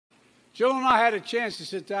Jill and I had a chance to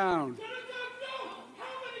sit down.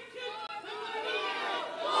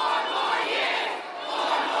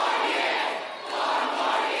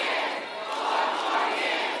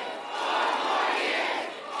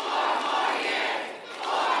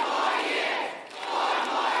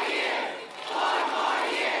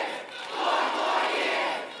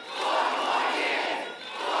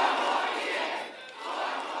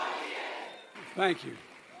 Thank you.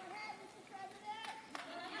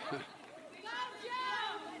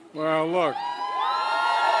 Well, look,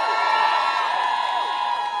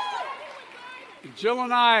 Jill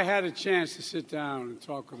and I had a chance to sit down and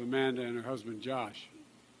talk with Amanda and her husband, Josh.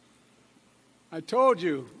 I told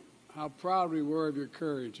you how proud we were of your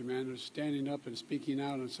courage, Amanda, standing up and speaking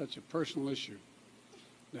out on such a personal issue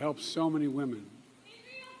to help so many women.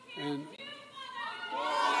 And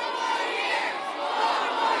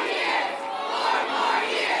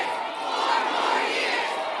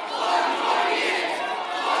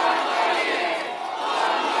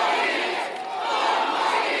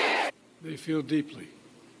they feel deeply.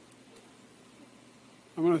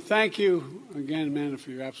 I want to thank you again, Amanda,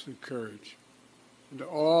 for your absolute courage. And to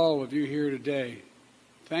all of you here today,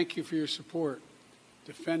 thank you for your support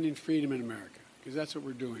defending freedom in America, because that's what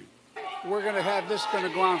we're doing. We're going to have this going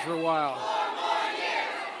to go on for a while.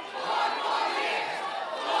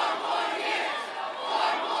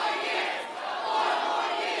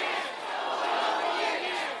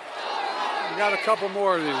 We got a couple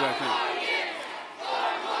more of these, I think.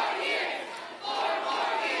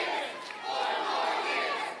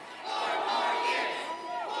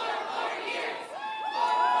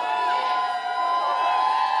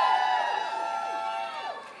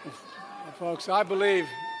 Folks, I believe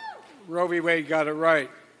Roe v. Wade got it right,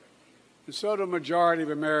 and so do a majority of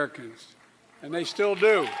Americans, and they still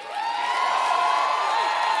do.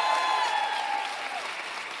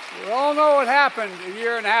 We all know what happened a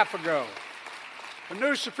year and a half ago. The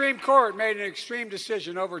new Supreme Court made an extreme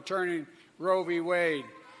decision overturning Roe v. Wade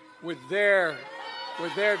with their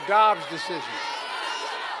Dobbs decision.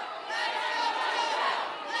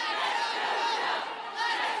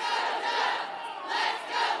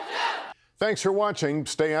 Thanks for watching.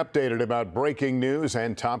 Stay updated about breaking news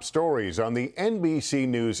and top stories on the NBC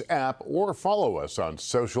News app or follow us on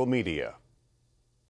social media.